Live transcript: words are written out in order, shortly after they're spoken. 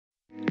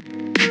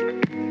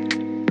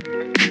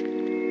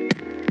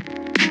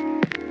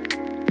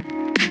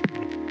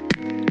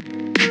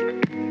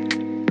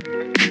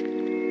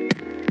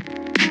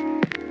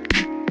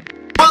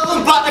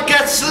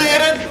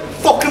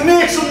Fucking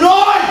make some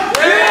noise!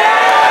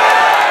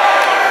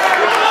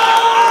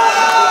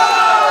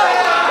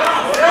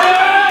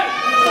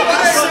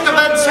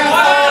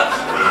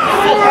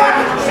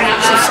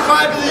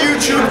 Subscribe to the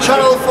YouTube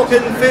channel,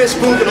 fucking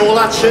Facebook and all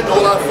that shit,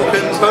 all that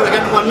fucking about to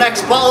get to my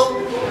next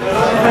battle.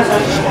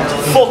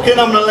 Fucking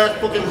I'm gonna let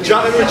fucking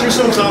Jack introduce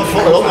him because I'm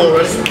fucking up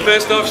already.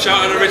 First off,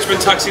 shout out to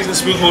Richmond Taxis and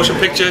Smooth Motion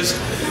Pictures.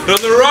 And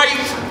on the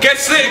right, Get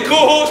Slated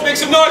Co-Host, make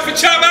some noise for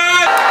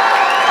Chappaz!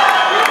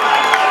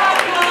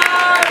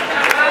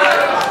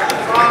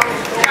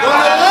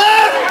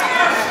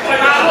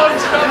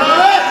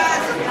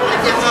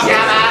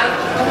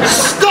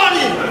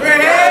 Stottie!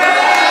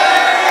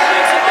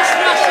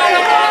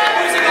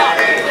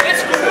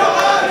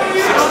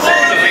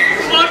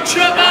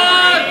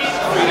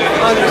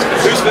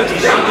 Who's first?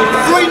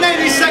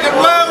 392nd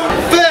round,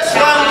 first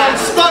round on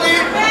Stottie.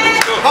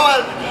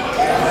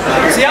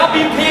 See, I've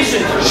been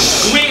patient,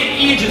 waiting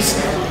ages,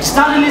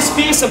 stand in this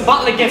space and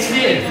battle against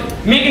Slated,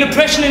 make an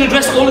impression and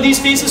address all of these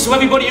faces so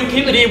everybody who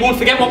came today won't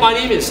forget what my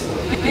name is.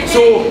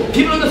 So,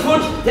 people at the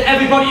front to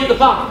everybody at the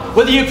back,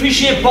 whether you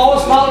appreciate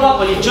bars, battle rap,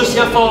 or you're just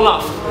here for a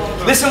laugh.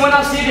 Listen when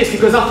I say this,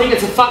 because I think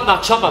it's a fact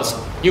that Chappaz,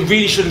 you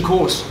really shouldn't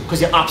course, because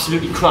you're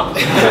absolutely crap.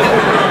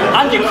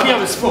 And you're queer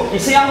as fuck. You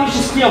see, I wish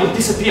this queer would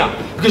disappear,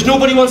 because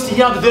nobody wants to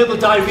hear the verbal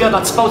diarrhea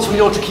that spouts from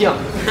your trachea.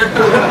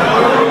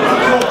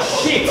 Oh,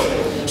 shit.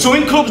 So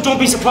in clubs, don't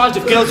be surprised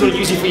if girls don't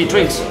use you for your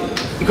drinks,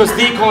 because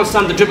they can't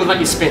stand the dribble that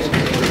you spit.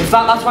 In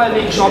fact, that's why I'm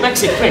making sure I'm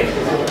exit quick.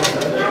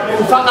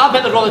 In fact, I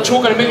bet they'd rather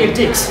choke on a million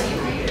dicks,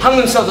 hang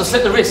themselves or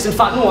slit the wrists. In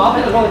fact, no, I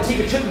bet they'd rather take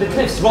a trip to the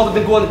cliffs rather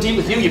than go on a date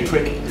with you, you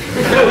prick.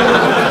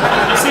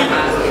 See,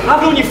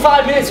 I've known you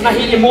 5 minutes and I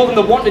hate you more than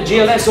the wanted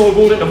JLS all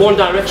rolled into One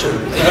Direction.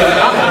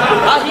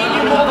 I hate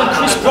you more than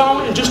Chris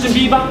Brown and Justin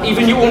Bieber.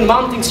 Even your own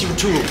man thinks you're a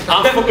tool.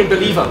 I fucking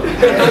believe her.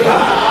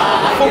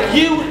 Fuck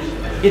you,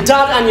 your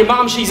dad and your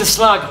mum, she's a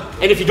slag.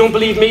 And if you don't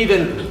believe me,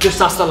 then just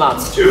ask the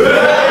lads.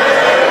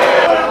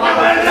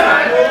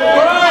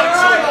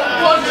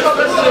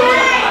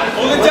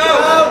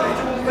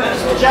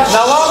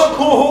 Now I'm a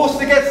co-host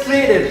to Get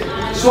Slated,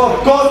 so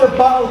I've got the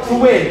battle to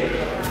win.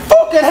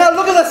 Fucking hell,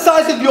 look at the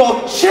size of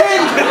your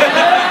chin!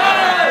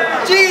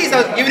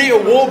 Jesus, you need to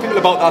warn people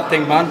about that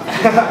thing, man.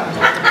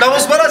 Now,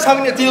 as well as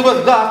having to deal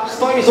with that,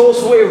 Stottie's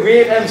also a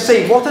rave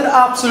MC. What an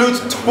absolute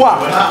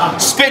twat.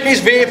 Spitting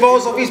his rave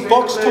balls off his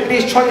box, tucking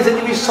his trousers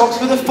into his socks.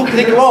 Who the fuck do you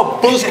think you are?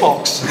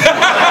 Buzzcocks.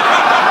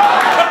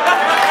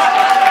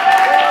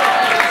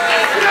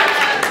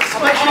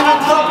 Especially on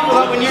top of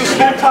that, when you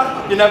smoke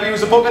tap, you never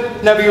use a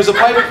bucket, never use a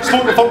pipe,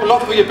 smoke the fucking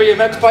lot for your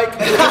BMX bike.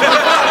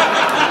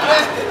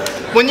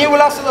 When you were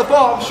last at the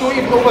bar, I'm sure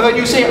you've overheard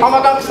you say, I'm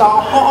a gangster,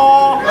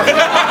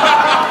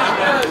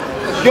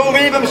 Your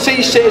rave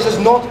MC says is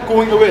not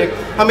going to work.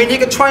 I mean, you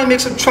can try and make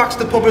some tracks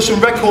to publish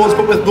some records,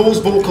 but with those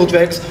vocal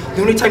dregs,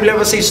 the only time you'll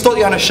ever see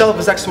Stottie on a shelf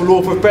is next to a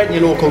loaf of bread in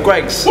your local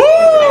Greggs.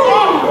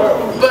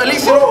 But at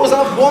least you'll always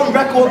have one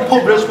record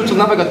published, which will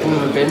never get thrown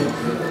in the bin.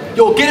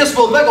 Your Guinness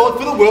World Record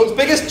for the world's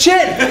biggest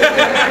chin!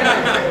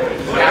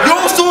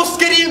 You're so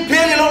skinny and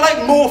pale, you look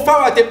like Mo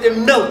Farah dipped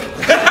in milk.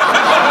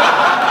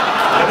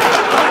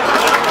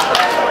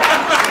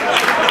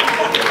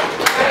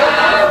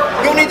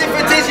 The only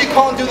difference is you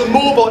can't do the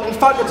Mo bot. In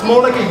fact, it's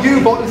more like a U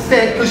bot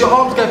instead, because your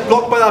arms get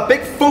blocked by that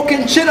big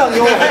fucking chin on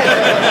your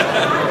head.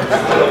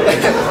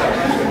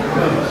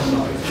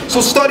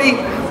 So Stottie,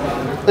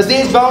 as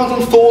these rounds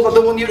unfold, I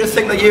don't want you to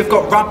think that you've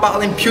got rap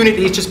battle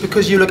impunities just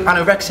because you look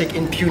anorexic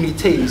in puny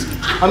tees.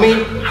 I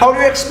mean, how do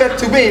you expect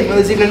to win when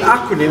there's even an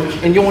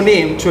acronym in your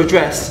name to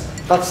address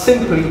that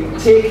simply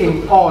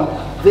taking on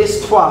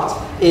this twat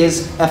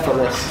is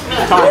effortless?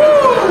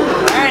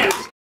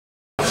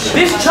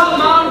 This chat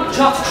man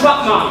chats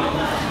crap man.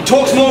 He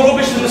talks more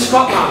rubbish than the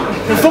scrap man.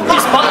 Fuck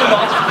this battle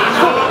rap.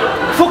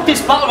 Fuck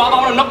this battle rap.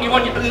 I want to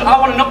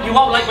knock you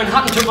out like when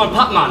Hatton took on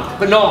Pac-Man.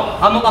 But no,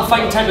 I'm not that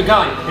fighting type of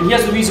guy. And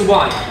here's the reason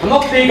why. I'm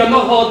not big, I'm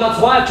not hard, and that's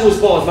why I chose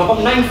bars. And I've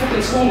got 9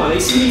 fucking score, man. They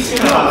see me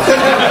skin out.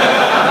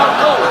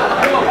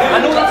 I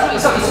know that's not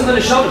exactly something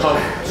to shout about.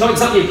 It's not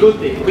exactly a good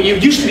thing. But you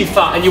used to be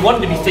fat and you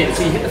wanted to be thin,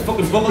 so you hit the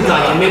fucking bubble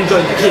dive and then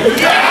joined the gym.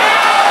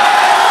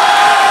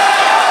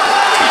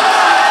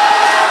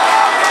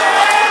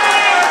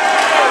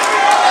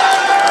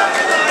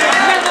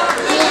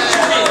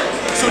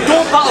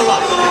 Battle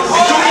rap.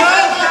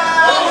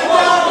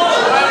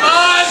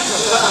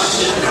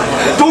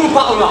 Don't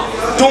battle rap.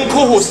 Don't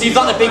co-host, leave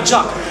that to Big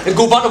Jack and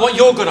go back to what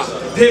you're gonna.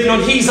 Paving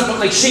on he's that look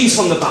like she's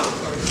from the back.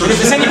 And if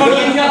there's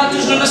anybody in here that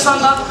doesn't understand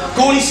that,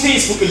 go on his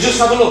Facebook and just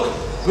have a look.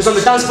 It was on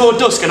the dance floor at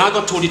dusk and I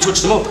got told he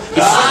touched them up.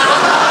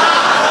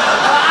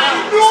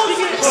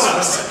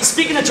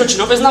 Speaking of touching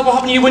up, isn't that what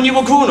happened to you when you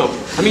were growing up?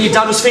 I mean, your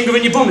dad was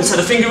fingering your bum instead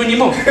of fingering your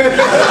mum.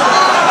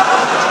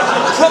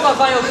 Proper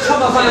vile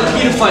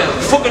paedophile,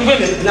 fucking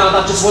women, now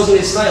that just wasn't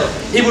his style.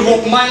 He would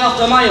walk mile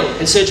after mile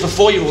in search of a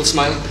 4-year-old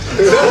smile.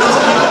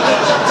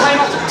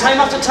 Time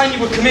after time he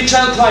would commit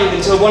child crime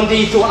until one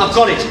day he thought, I've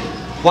got it.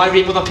 Why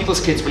rape other people's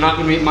kids when I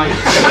can rape mine?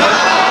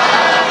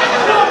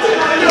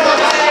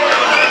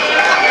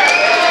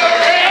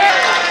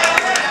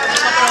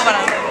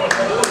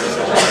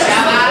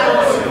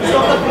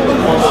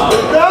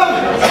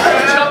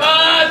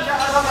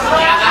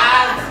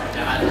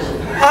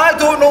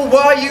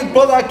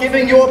 big brother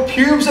giving your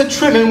pubes a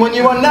trimming when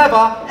you are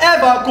never,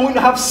 ever going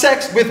to have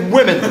sex with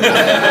women.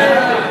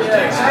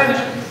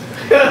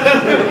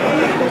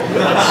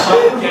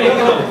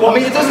 I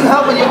mean, it doesn't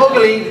help when you're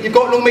ugly, you've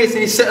got no mates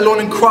and you sit alone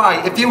and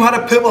cry. If you had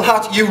a purple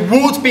hat, you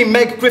would be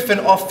Meg Griffin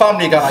off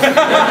Family Guy.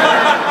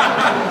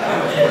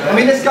 I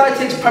mean, this guy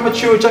takes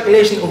premature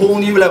ejaculation to whole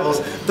new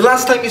levels. The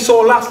last time you saw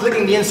Lass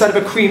licking the inside of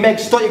a cream egg,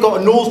 Stottie got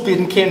a nosebleed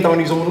and came down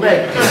his own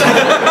leg.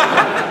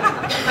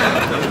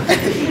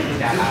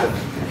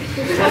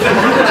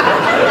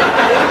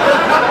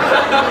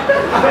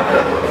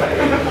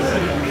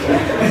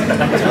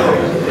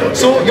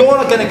 So you're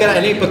not gonna get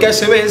any, but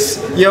guess who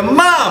is? Your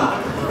mum!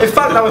 In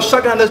fact, I was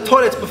shagging on the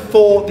toilets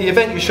before the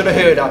event, you should have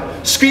heard her.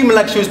 Screaming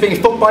like she was being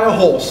fucked by a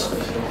horse.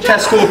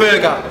 Tesco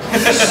burger.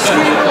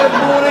 Screaming and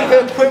moaning,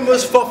 her queen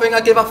was frothing. I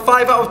gave her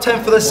 5 out of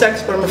 10 for the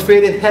sex, but I'm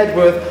afraid in head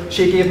worth,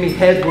 she gave me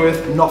head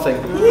worth nothing.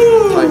 Listen,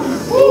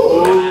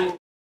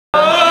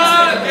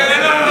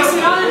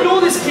 I didn't know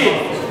this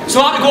kid, so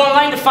I had to go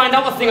online to find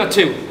out a thing or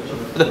two.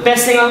 But the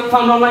best thing I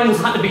found online was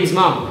had to be his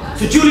mum.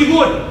 So Julie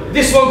Wood,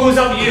 this one goes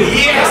out to you.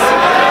 Yes!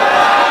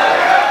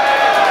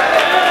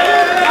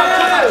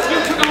 You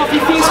took him off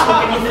your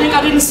Facebook and you think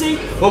I didn't see?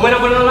 Well, when I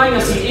went online, I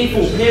see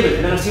info parent,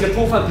 and then I see the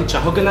profile picture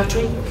hugging that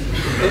tree.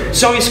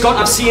 Sorry, Scott,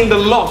 I've seen the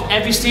lot,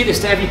 every status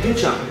to every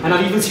picture, and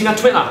I've even seen her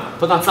Twitter,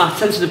 but that's that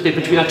sensitive bit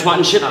between a twat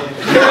and shitter.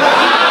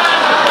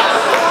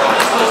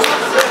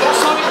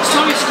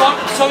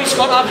 Sorry,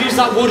 Scott, I've used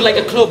that word like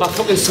a club. I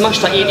fucking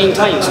smashed her 18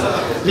 times.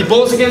 My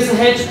balls against the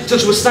hedge till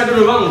she was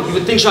staggering around. You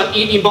would think she had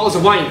 18 bottles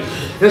of wine.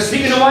 Now,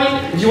 speaking of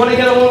wine, if you want to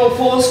get her on all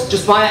fours,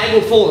 just buy her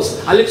Eggo Falls.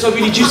 Her lips are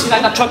really juicy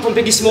like that trap from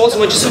Biggie Smalls,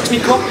 and when she sucks me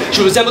cock,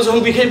 she resembles a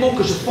hungry hippo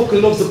because she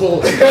fucking loves the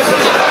balls.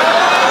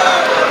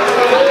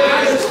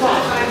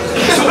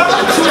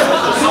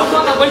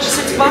 When she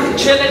sits back,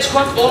 chair legs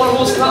crack, all her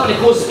rolls clap, and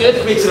it causes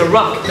earthquakes in a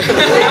rock.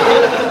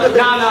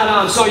 Nah,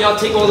 I'm sorry, I'll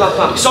take all that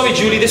back. Sorry,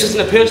 Julie, this isn't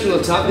a personal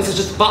attack, this is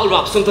just battle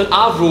rap, something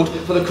I've wrote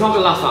for the crowd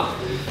to laugh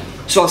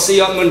at. So I'll see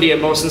you on Monday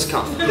at Morrison's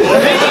Calf.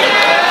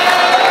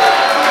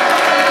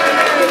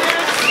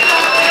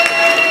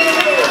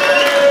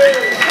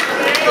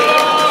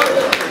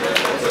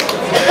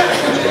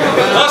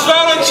 That's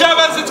right, on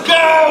Chappaz, let's go!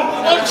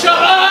 On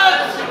Chappaz!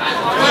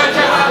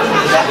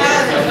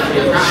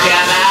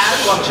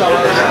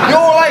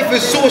 Your life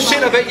is so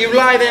shit, I bet you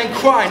lie there and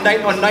cry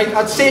night on night.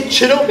 I'd say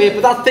chill up, mate,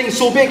 but that thing's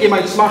so big you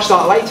might smash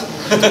that light.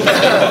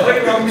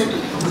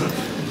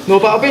 No,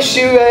 but I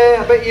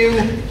bet you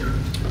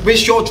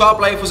wish your drab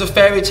life was a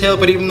fairy tale,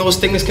 but even those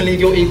things can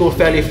leave your ego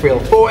fairly frail.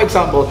 For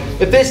example,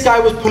 if this guy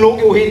was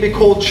Pinocchio, he'd be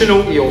called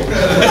Chinocchio.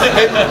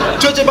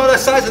 Judging by the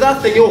size of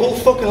that thing, your whole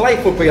fucking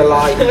life would be a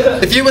lie.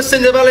 If you were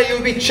Cinderella, you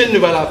would be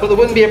Cinderella, but there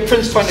wouldn't be a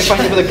prince trying to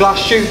find you with a glass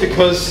shoe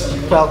because,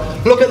 well,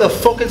 look at the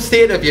fucking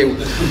state of you.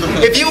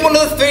 If you were one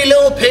of the 3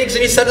 little pigs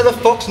and you said to the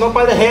fox, not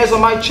by the hairs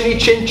on my chinny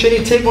chin,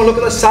 chinny take one look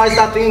at the size of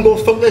that thing and go,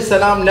 fuck this,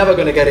 then I'm never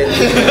gonna get in.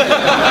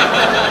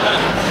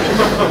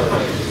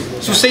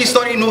 So see,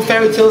 Stottie, no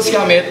fairy tales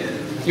here, mate.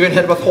 You're in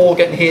head with Hall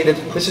getting hated.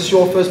 This is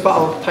your first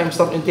battle, time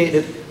stamped and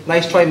dated.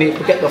 Nice try, mate,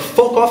 but get the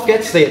fuck off,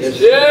 get slated.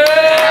 Yeah!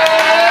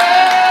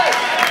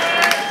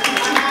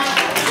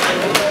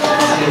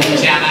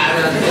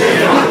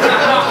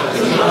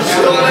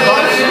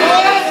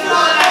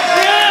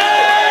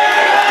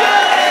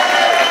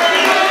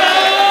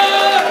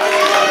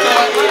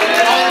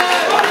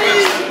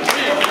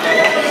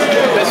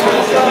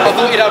 I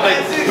thought you'd have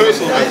like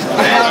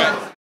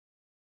personal.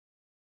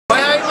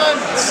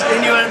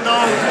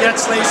 Get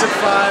Slated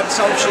 5,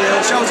 South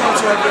Shield. Shout out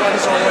to everyone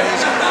as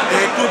always.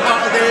 Good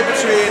battle there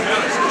between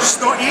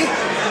Stottie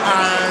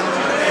and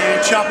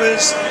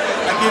Chappaz.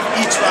 I give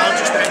each round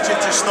just mention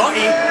to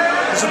Stottie,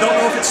 because I don't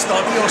know if it's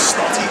Stottie or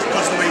Stottie,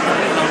 because the way you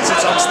pronounce it,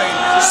 so I'm saying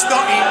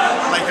Stottie,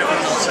 like everyone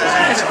else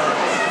says. So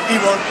he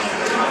won.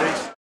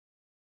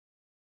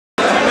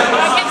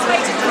 Get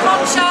Slated to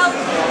bombshell.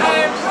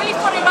 Really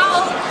funny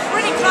battle,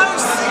 really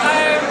close.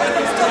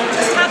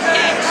 Just had the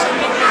edge.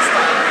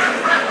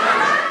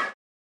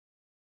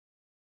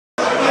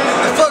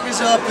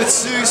 Up with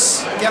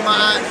Zeus, get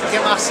my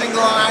single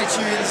on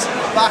iTunes,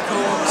 back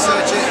home,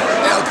 search it,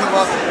 it'll come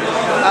up.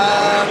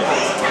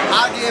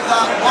 I gave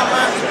that 1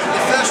 round,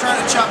 the first round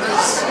to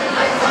Chappaz,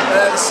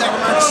 the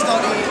second round to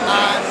Stottie,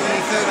 and the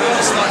third round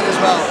to Stottie as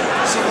well.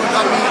 Someone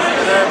got me,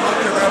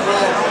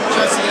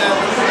 chance again,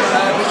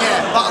 but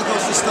yeah, battle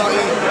goes to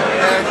Stottie,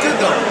 good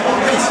though,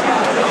 peace.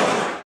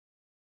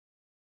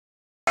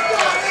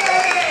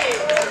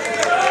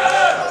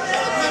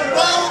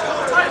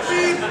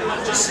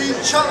 Just seen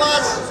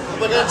Chappaz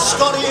against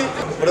Stottie,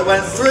 but it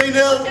went 3-0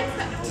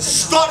 to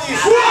Stottie.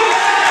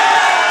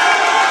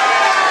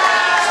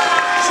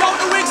 Shout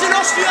the wigs in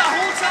Austria,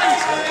 hold tight.